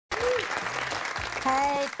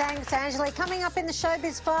Thanks, Angela. Coming up in the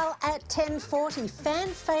Showbiz file at 10:40, fan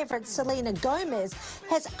favourite Selena Gomez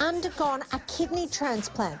has undergone a kidney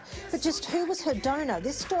transplant. But just who was her donor?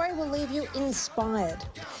 This story will leave you inspired.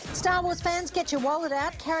 Star Wars fans, get your wallet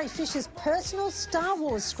out. Carrie Fisher's personal Star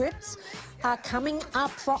Wars scripts are coming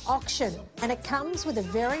up for auction, and it comes with a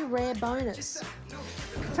very rare bonus.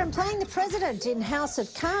 From playing the president in House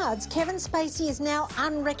of Cards, Kevin Spacey is now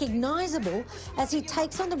unrecognisable as he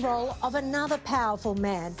takes on the role of another powerful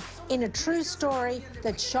man in a true story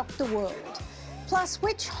that shocked the world. Plus,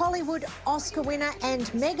 which Hollywood Oscar winner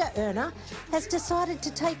and mega earner has decided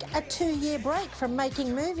to take a 2-year break from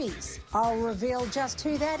making movies? I'll reveal just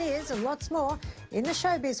who that is and lots more in the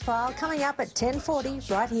Showbiz file coming up at 10:40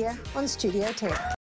 right here on Studio 10.